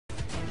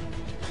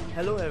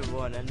Hello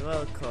everyone and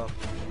welcome.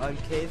 I'm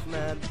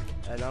Caveman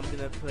and I'm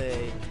gonna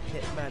play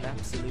Hitman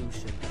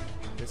Absolution.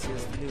 This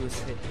is the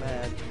newest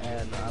Hitman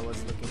and I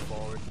was looking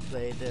forward to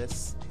play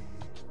this.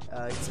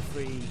 It's a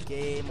free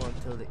game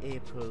until the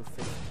April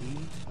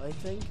 15th, I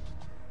think.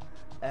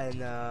 And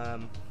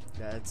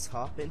let's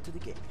hop into the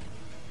game.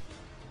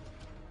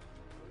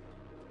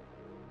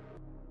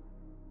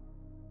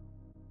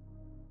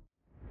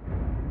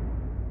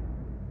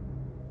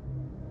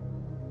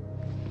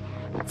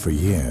 For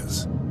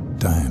years,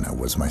 Diana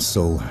was my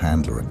sole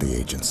handler at the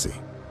agency.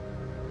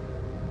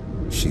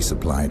 She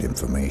supplied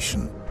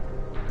information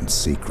and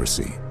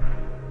secrecy,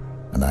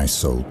 and I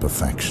sold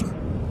perfection.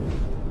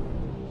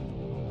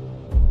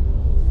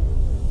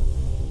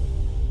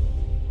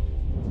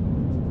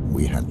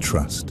 We had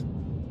trust.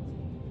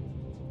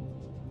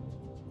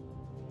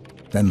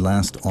 Then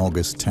last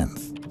August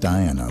 10th,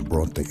 Diana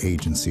brought the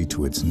agency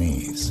to its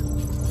knees.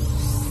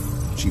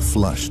 She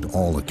flushed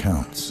all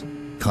accounts,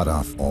 cut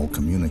off all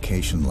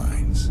communication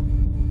lines,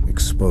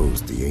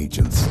 exposed the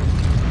agents,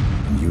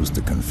 and used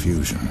the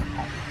confusion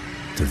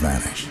to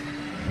vanish.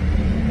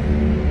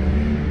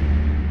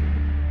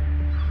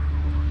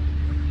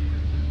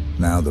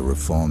 Now the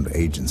reformed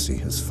agency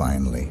has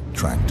finally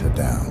tracked her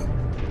down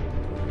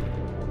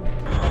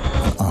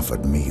and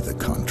offered me the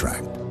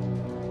contract.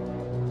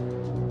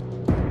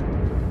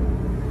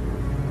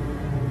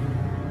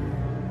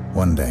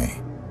 One day,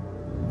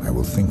 I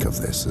will think of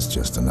this as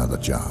just another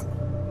job.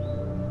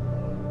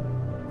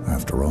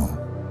 After all,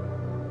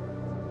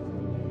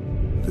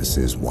 this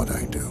is what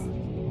I do.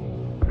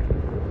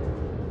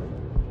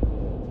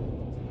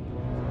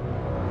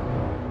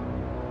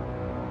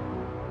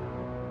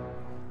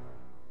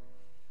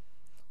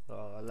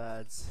 Oh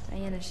lads,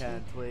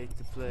 can't wait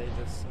to play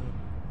this.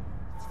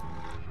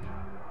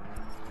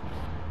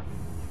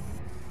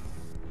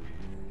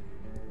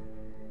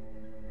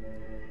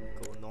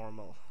 Go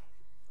normal.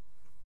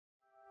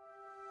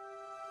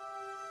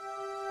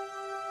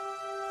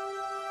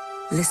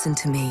 Listen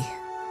to me.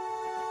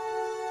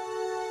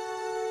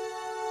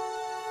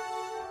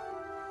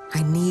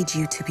 I need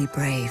you to be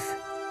brave.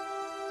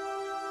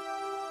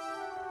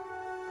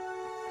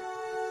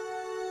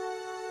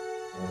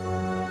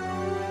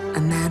 A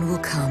man will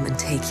come and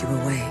take you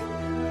away.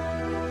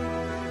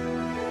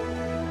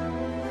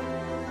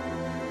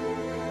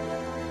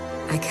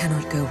 I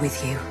cannot go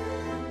with you.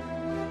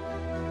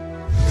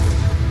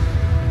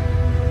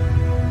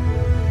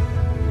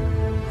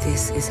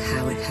 This is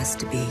how it has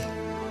to be.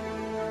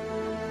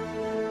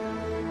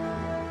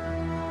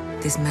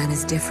 This man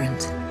is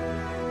different.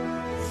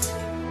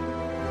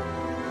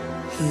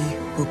 He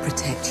will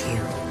protect you.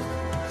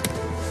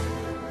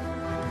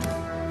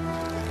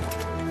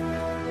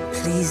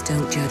 Please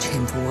don't judge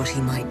him for what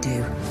he might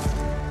do.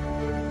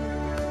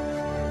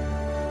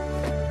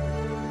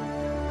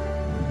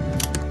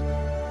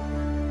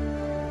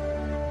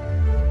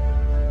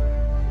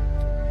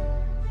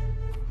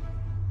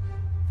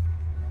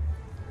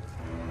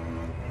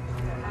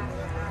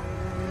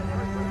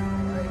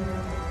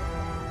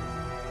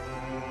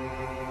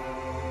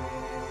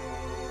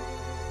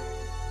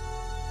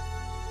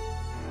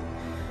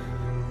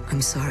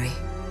 I'm sorry.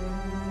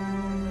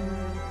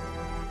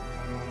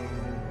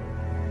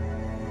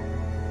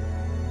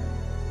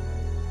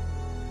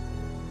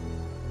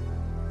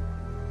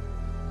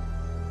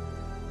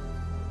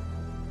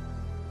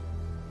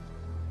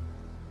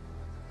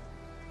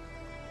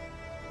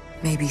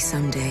 Maybe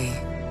someday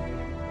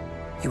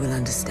you will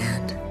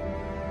understand.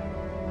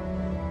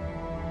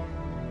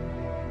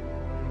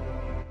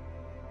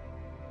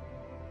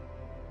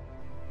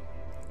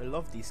 I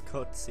love these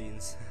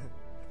cutscenes.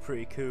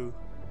 Pretty cool.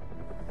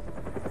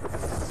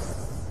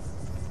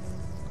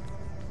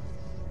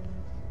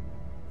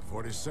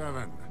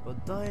 "47.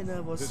 But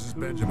Diana was This is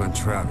cool. Benjamin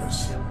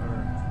Travis. Kill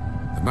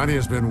her. The money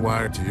has been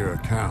wired to your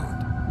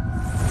account.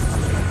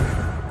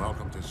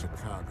 Welcome to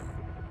Chicago.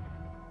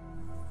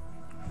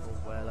 Oh,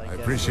 well, I guess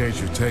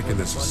appreciate you taking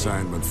this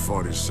assignment,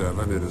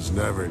 47. It is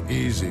never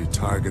easy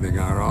targeting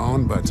our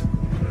own, but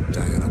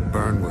Diana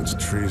Burnwood's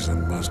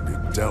treason must be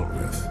dealt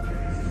with.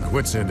 I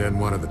would send in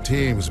one of the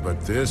teams,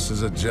 but this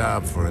is a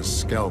job for a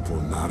scalpel,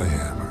 not a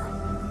hammer.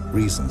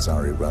 Reasons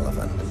are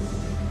irrelevant.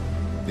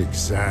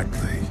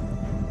 Exactly.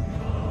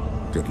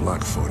 Good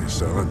luck,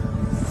 47.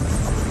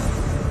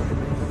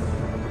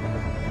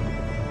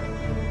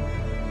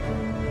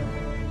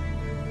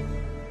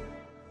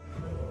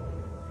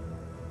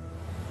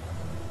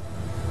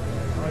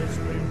 Ice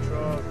cream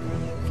truck.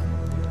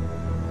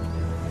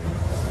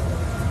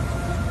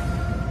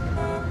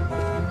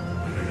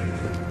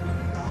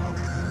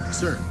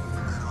 Sir.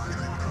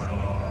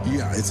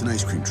 Yeah, it's an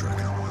ice cream truck.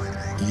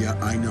 Yeah,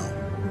 I know.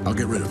 I'll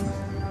get rid of him.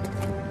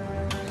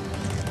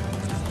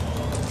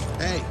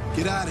 Hey,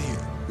 get out of here.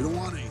 We don't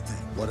want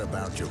anything. What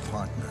about your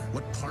partner?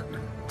 What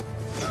partner?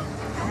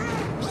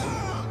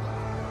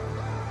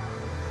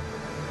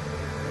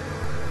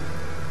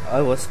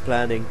 I was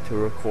planning to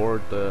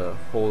record the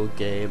whole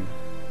game,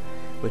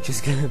 which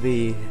is gonna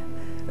be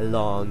a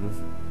long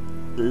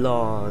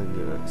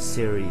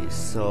series,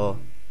 so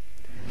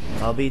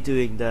I'll be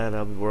doing that.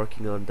 I'll be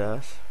working on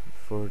that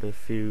for the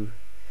few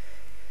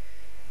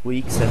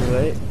weeks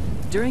anyway.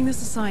 During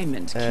this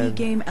assignment, key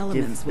game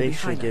elements will be make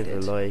sure to give a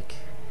highlighted. like.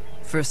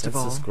 First of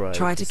and all, subscribe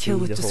try to kill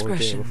see with the whole game,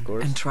 discretion of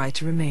course. and try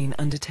to remain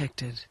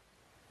undetected.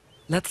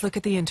 Let's look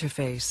at the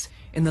interface.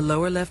 In the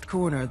lower left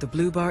corner, the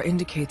blue bar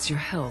indicates your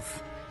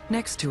health.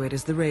 Next to it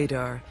is the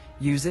radar.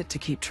 Use it to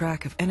keep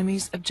track of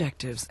enemies,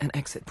 objectives, and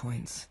exit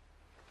points.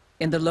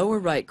 In the lower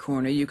right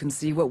corner, you can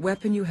see what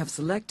weapon you have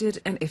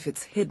selected and if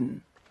it's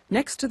hidden.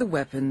 Next to the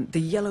weapon,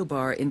 the yellow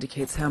bar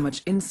indicates how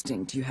much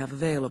instinct you have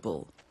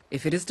available.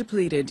 If it is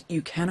depleted,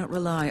 you cannot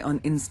rely on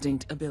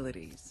instinct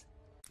abilities.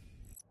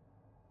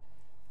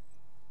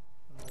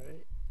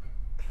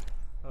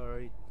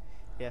 Alright.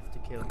 You have to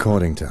kill him.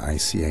 According to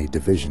ICA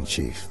Division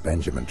Chief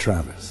Benjamin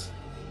Travis,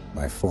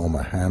 my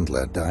former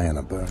handler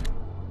Diana Byrne.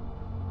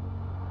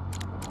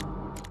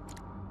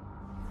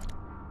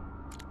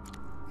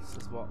 This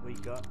is what we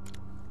got.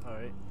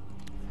 Alright.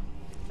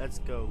 Let's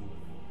go.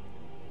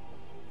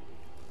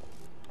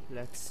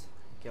 Let's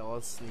get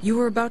all sleep. You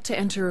are about to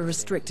enter a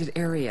restricted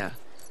area.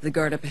 The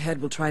guard up ahead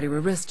will try to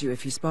arrest you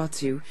if he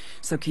spots you,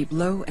 so keep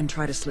low and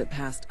try to slip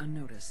past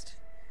unnoticed.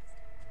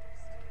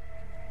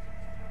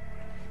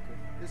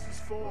 This is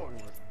 4.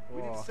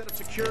 We need to set up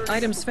security.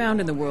 Items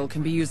found in the world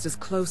can be used as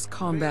close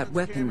combat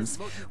weapons,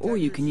 or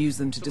you can use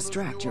them to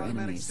distract your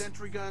enemies.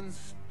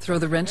 Throw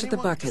the wrench at the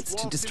buckets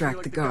to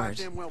distract the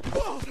guard.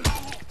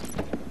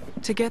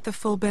 To get the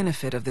full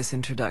benefit of this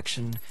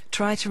introduction,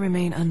 try to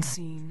remain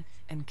unseen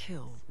and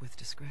kill with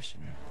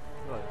discretion.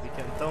 Right, we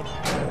can dump.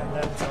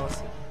 That's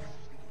awesome.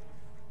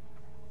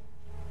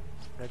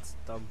 Let's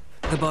dump.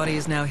 The body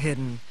is now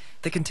hidden.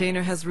 The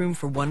container has room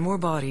for one more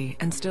body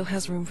and still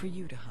has room for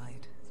you to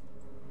hide.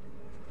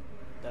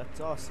 That's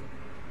awesome.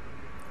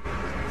 So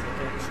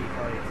can she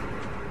hide?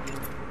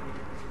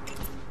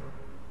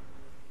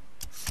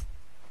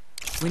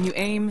 When you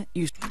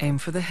aim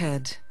for the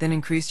head, then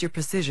increase your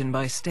precision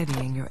by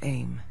steadying your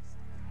aim.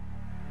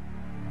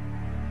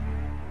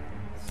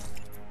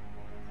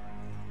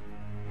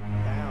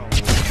 Down.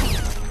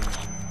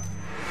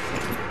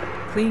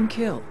 Clean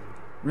kill.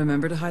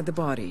 Remember to hide the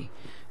body.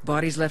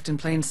 Bodies left in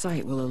plain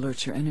sight will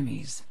alert your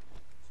enemies.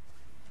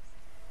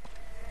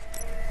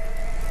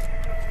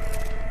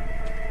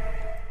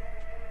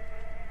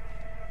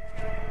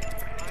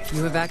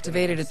 You have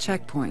activated a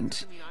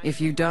checkpoint. If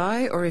you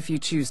die or if you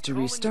choose to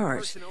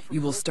restart,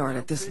 you will start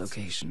at this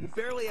location.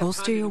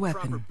 Holster your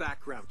weapon.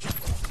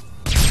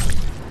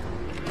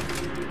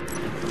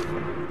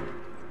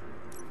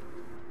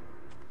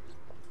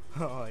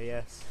 Oh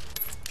yes.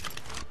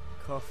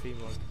 Coffee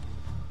mug.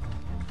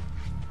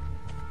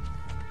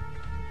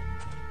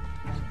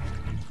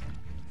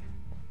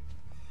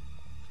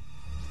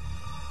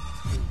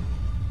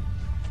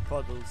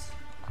 Puddles.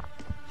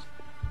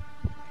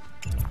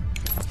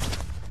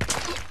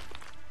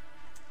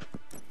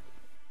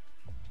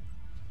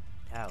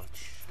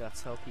 Ouch,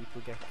 that's how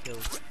people get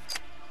killed.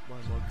 My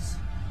mugs.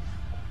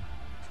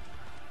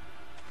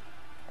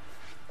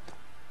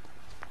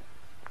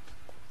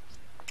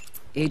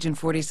 Agent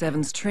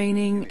 47's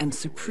training and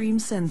supreme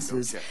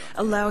senses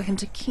allow him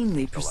to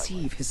keenly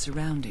perceive his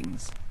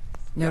surroundings.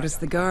 Notice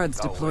the guards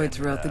deployed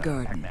throughout the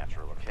garden.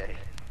 Natural, okay?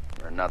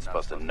 We're not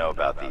supposed to know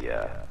about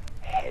the,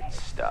 head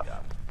stuff.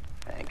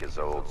 Hank is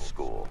old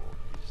school.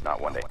 He's not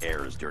one to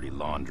air his dirty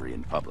laundry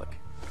in public.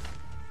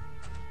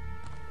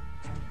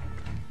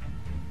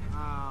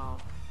 Oh,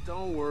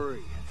 don't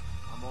worry.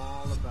 I'm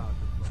all about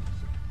the books.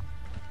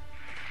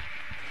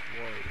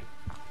 Whoa.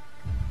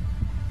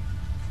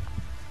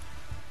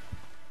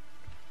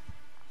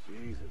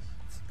 Jesus.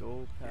 Let's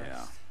go past.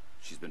 Yeah,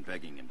 she's been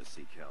begging him to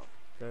seek help.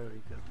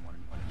 Very good. Doesn't want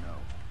anyone to know.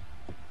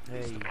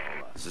 Hey.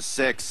 This is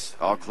 6.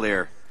 All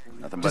clear.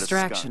 Nothing but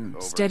Distraction, a skunk.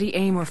 Over. steady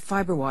aim or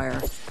fiber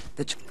wire.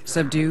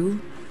 Subdue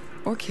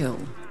or kill.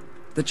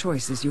 The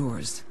choice is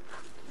yours.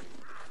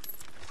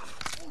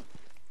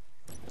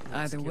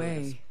 Either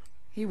way,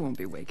 he won't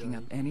be waking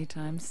up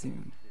anytime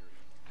soon.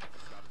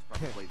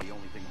 Probably the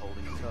only thing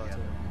holding him So,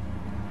 together.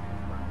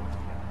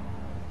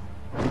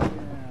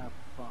 Yeah,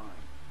 fine.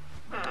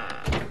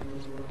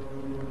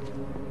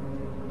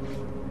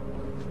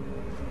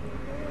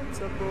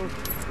 What's up, bro?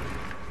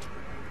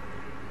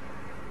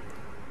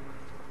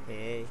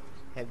 Hey,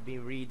 have you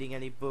been reading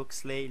any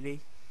books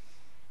lately?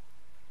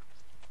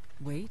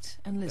 Wait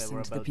and listen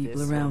what to the about people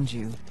this around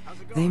you.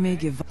 They may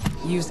give...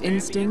 Use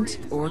instinct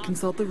or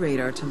consult the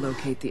radar to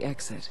locate the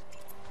exit.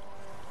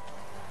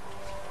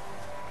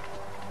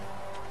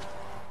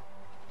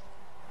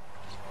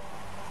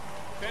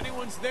 If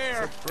anyone's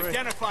there,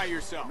 identify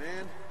yourself.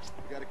 Man,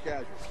 we got a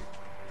casualty.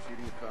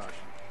 Proceeding with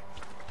caution.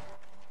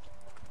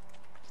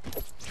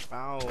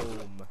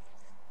 Boom.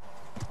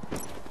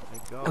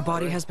 A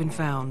body has been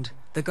found.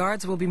 The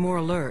guards will be more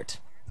alert.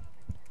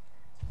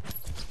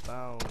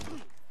 Boom.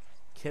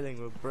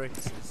 Killing with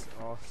bricks is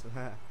awesome.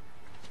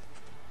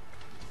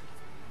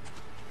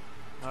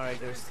 Alright,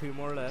 there's 2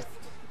 more left.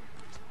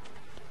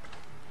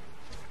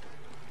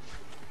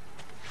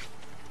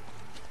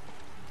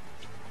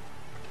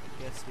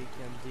 Guess we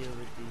can deal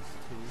with these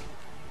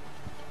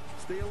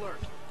 2. Stay alert.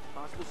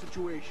 Hostile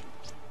situation.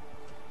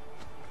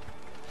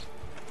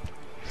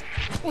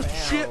 Oh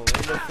shit! In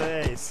the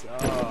face.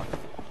 Oh.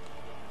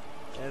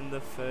 In the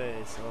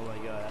face. Oh my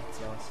god, that's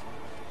awesome.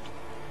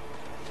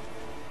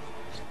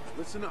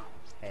 Listen up.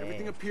 Hey.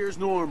 Everything appears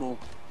normal.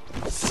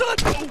 Son!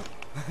 Oh!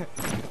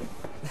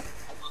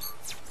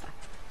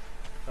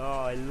 Oh,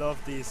 I love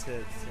these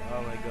hits.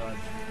 Oh my god.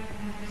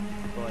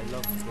 Oh, I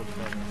love this book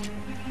cover.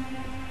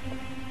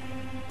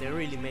 They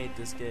really made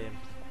this game.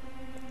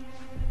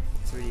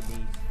 It's really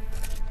neat.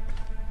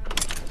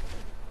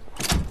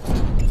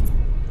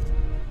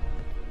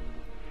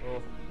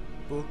 Oh,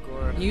 book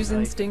or Use knife.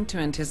 instinct to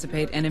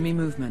anticipate enemy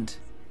movement.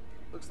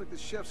 Looks like the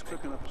chef's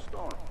cooking up a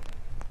storm.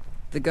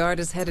 The guard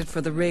is headed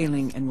for the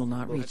railing and will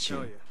not I reach tell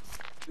you. you,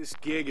 this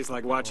gig is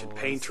like watching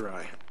paint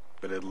dry,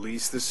 but at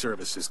least the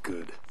service is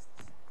good.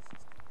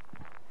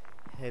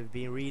 Have you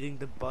been reading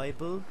the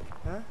Bible?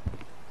 Huh?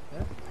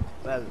 Huh?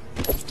 Well,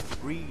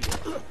 read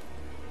it.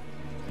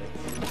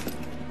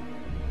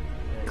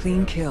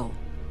 Clean kill.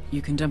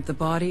 You can dump the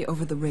body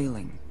over the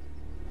railing.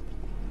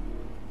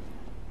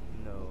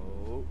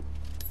 No.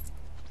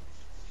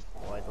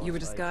 Why don't You were I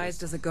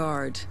disguised just- as a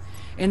guard.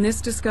 In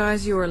this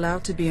disguise, you are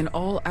allowed to be in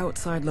all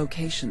outside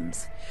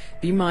locations.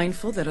 Be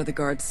mindful that other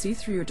guards see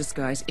through your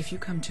disguise if you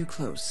come too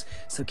close,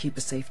 so keep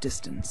a safe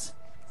distance.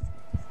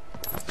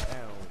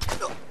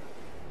 Ow.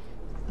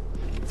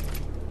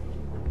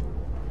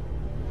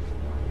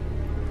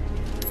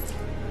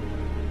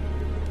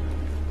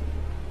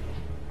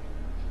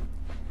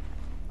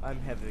 I'm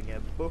having a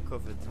book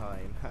of a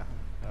time.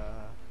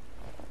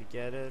 You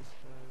get it?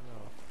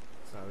 No,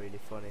 it's not really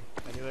funny.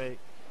 Anyway,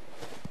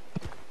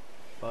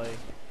 bye.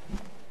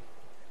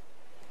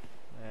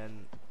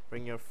 And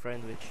bring your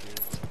friend with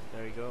you.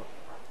 There you go.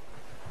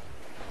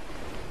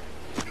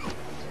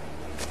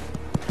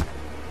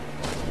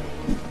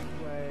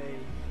 Way.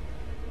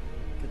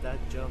 Look at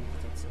that jump,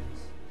 that says.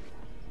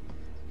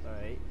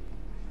 Alright.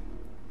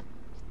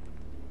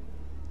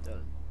 The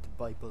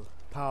Bible.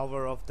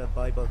 Power of the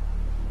Bible.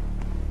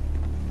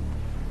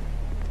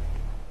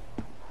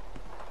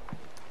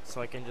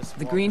 So I can just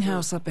The walk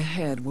greenhouse up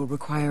ahead will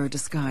require a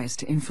disguise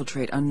to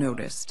infiltrate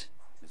unnoticed.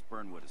 Miss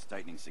Burnwood is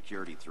tightening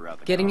security throughout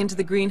the Getting into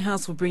the compound.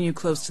 greenhouse will bring you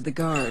close to the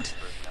guard.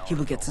 He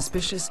will get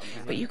suspicious,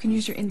 but you can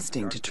use your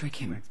instinct to trick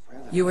him.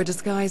 You are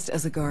disguised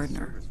as a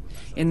gardener.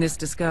 In this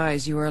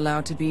disguise, you are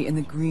allowed to be in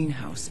the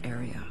greenhouse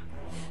area.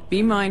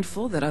 Be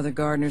mindful that other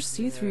gardeners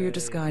see through your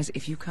disguise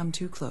if you come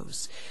too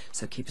close,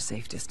 so keep a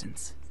safe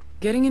distance.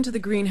 Getting into the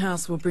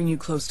greenhouse will bring you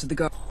close to the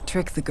guard.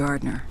 Trick the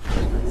gardener.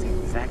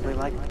 Exactly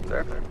like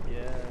Surfer.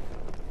 Yeah.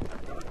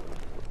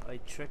 I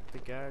tricked the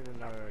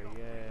gardener,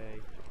 yay.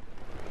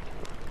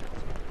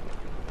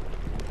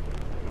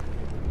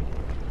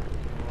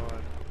 Come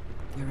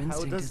on. Your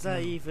instinct does is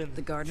that low. even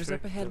The gardeners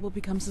trick up ahead them? will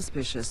become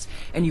suspicious,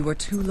 and you are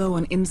too low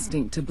on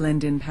instinct to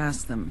blend in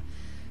past them.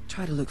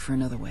 Try to look for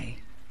another way.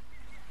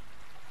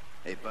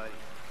 Hey, buddy.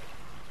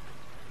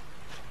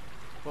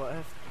 Well,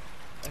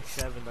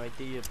 actually I have an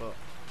idea, but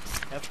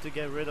I have to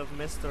get rid of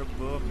Mr.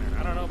 Book.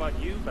 I don't know about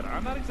you, but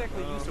I'm not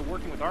exactly used to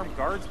working with armed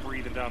guards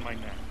breathing down my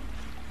neck.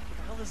 What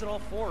the hell is it all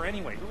for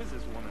anyway? Who is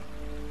this woman?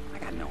 I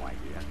got no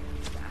idea.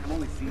 I've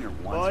only seen her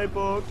once. Bye, from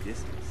Book. a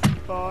distance.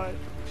 Bye.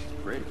 She's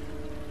pretty.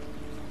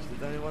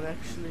 Did anyone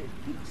actually?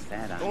 You know,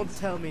 sad eyes. Don't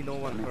tell me no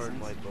one That makes heard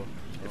my sense. book.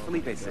 And Oh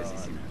Felipe my says he's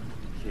God. seen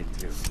a kid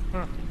too.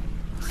 Huh.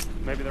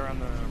 Maybe they're on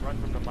the run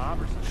from the mob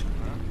or something,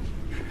 huh?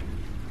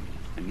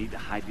 I need to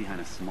hide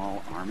behind a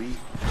small army.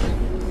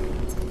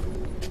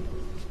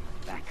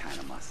 That kind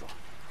of muscle.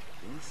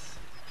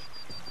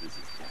 This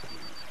is definitely.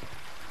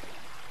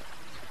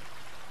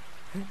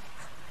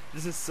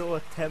 This is so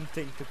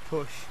tempting to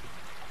push.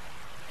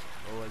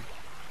 Oh, well.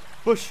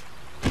 Push!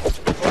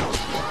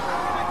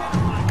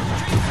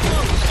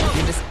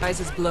 Your disguise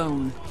is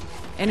blown.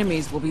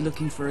 Enemies will be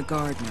looking for a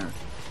gardener.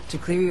 To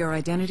clear your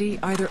identity,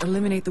 either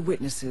eliminate the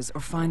witnesses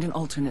or find an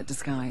alternate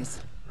disguise.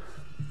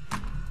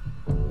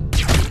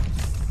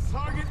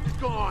 Target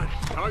gone.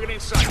 Target in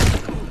sight.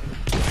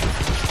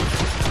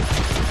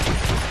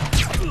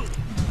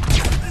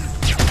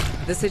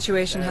 The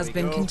situation There has we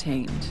been go.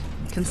 contained.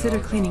 Consider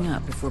cleaning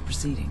up before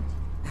proceeding.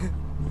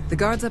 The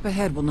guards up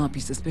ahead will not be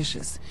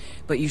suspicious,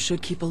 but you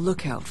should keep a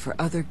lookout for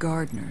other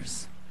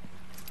gardeners.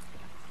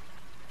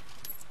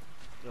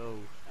 Oh,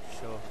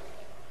 sure.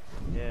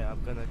 Yeah,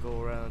 I'm gonna go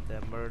around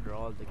and murder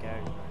all the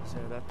gardeners.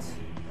 Yeah,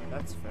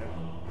 that's fair.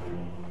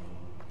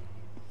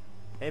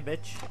 Hey,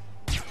 bitch.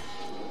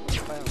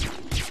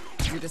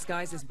 Your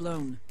disguise is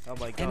blown. Oh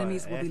my god.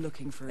 Enemies I will be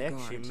looking for I a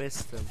actually guard.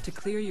 missed them. To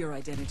clear your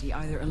identity,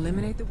 either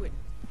eliminate the witness.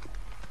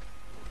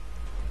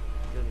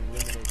 Gonna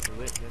eliminate the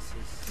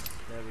witnesses.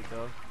 There we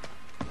go.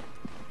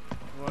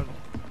 Come on.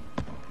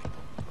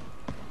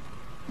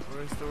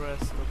 Where's the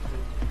rest of the...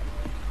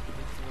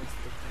 Where's the rest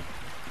of the...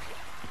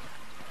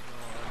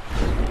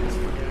 No, I'm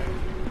scared.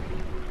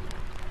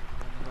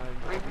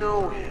 I know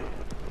him.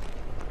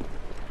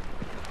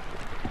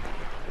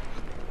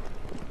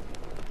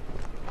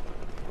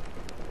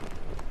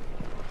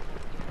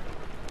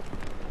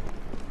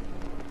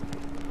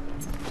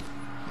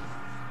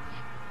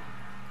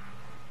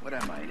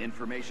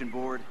 information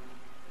board?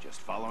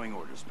 Just following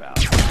orders, pal.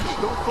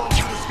 Don't fall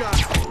from the sky.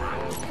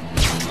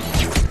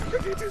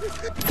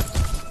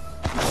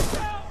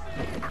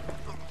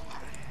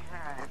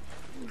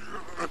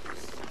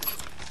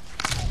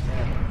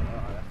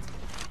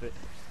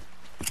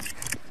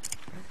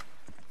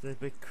 It's a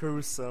bit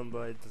gruesome,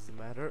 but it doesn't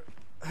matter.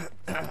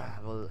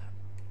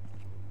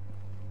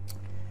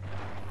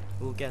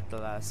 We'll get the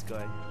last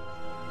guy.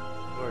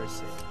 Where is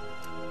he?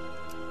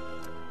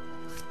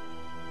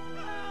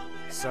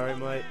 Sorry,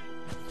 mate.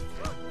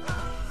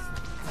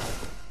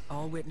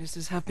 All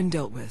witnesses have been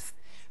dealt with.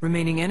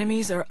 Remaining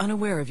enemies are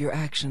unaware of your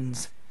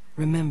actions.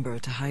 Remember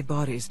to hide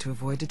bodies to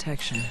avoid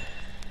detection.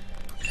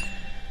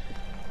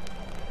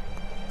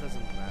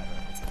 Doesn't matter.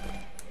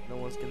 No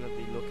one's gonna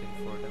be looking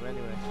for them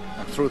anyway.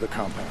 I'm through the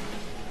compound.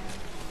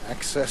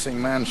 Accessing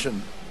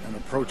mansion and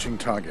approaching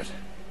target.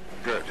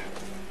 Good.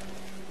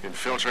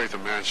 Infiltrate the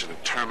mansion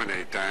and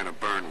terminate Diana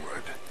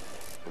Burnwood.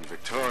 And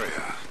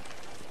Victoria,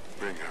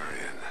 bring her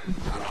in,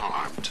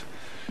 unharmed.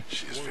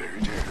 She is very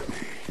dear to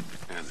me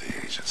and the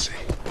agency.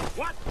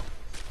 What?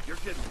 You're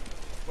kidding me.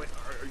 Wait,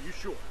 are you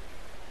sure?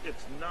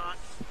 It's not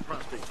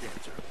prostate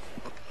cancer.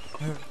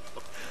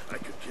 I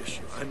could kiss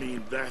you. I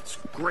mean, that's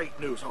great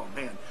news. Oh,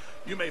 man.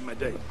 You made my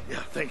day. Yeah,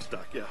 thanks,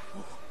 Doc. Yeah.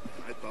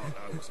 I thought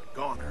I was a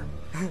goner.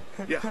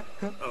 Yeah.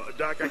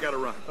 Doc, I gotta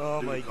run.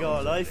 Oh my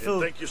god, I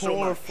feel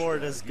poor for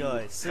this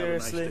guy.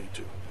 Seriously? Nice day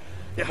too.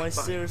 Yeah, Am I bye.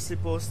 seriously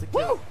supposed to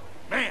kill? Woo!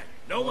 Man,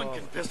 no one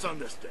can piss on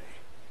this day.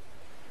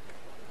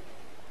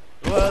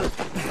 Well...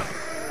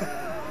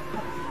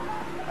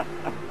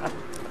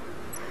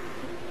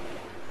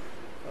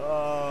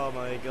 oh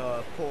my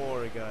god,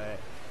 poor guy.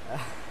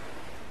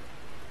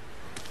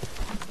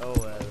 Oh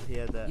well, he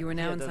had that. You are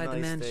now he had inside a the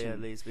nice day mansion. at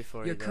least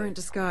before Your he current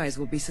died. disguise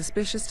will be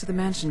suspicious to the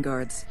mansion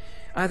guards.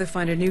 Either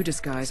find a new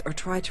disguise or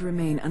try to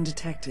remain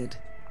undetected.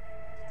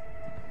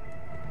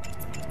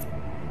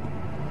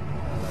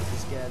 Well, I'll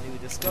just get a new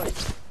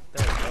disguise.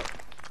 There we go.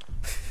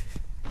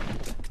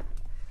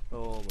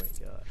 Oh my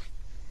god.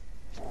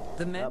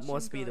 The That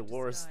must be the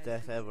worst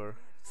death ever.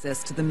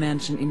 Access to the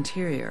mansion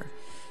interior.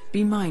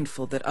 Be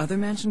mindful that other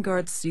mansion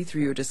guards see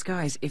through your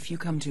disguise if you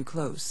come too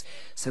close,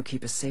 so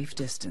keep a safe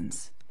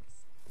distance.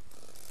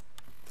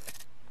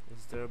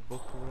 Is there a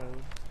book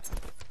around?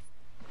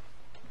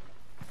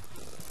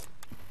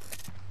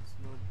 There's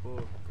no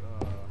book.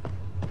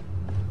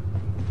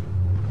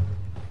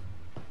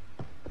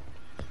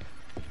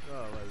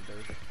 Oh well,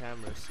 there's a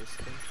camera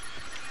system.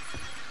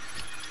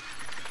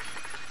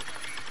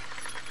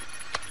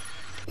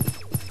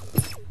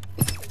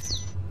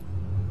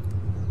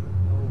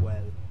 Oh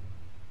well.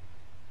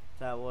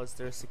 That was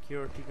their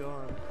security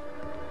guard.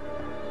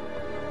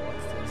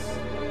 What's this?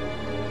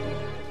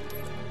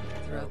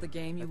 Throughout the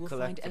game, you will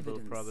find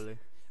evidence. Probably.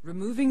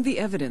 Removing the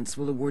evidence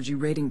will award you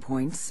rating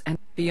points, and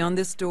beyond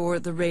this door,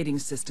 the rating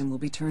system will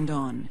be turned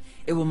on.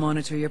 It will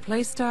monitor your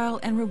playstyle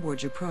and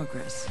reward your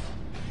progress.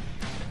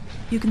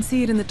 You can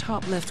see it in the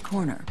top left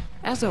corner.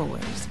 As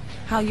always,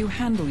 how you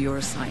handle your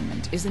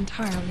assignment is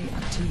entirely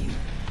up to you.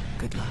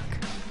 Good luck.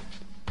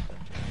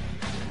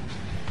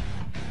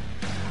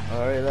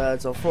 Alright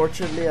lads,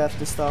 unfortunately I have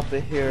to stop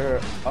it here.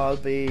 I'll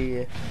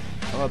be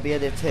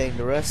editing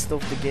the rest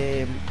of the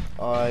game.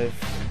 I've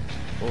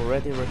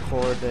already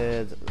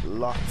recorded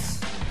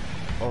lots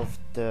of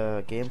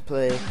the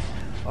gameplay.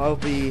 I'll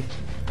be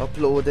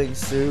uploading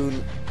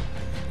soon.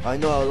 I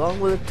know how long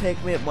will it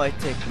take me? It might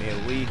take me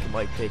a week, it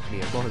might take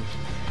me a month.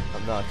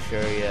 I'm not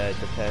sure yet, it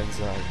depends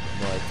on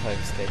my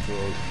time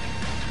schedule.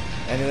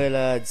 Anyway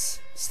lads,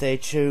 stay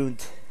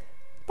tuned.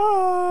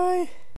 Bye!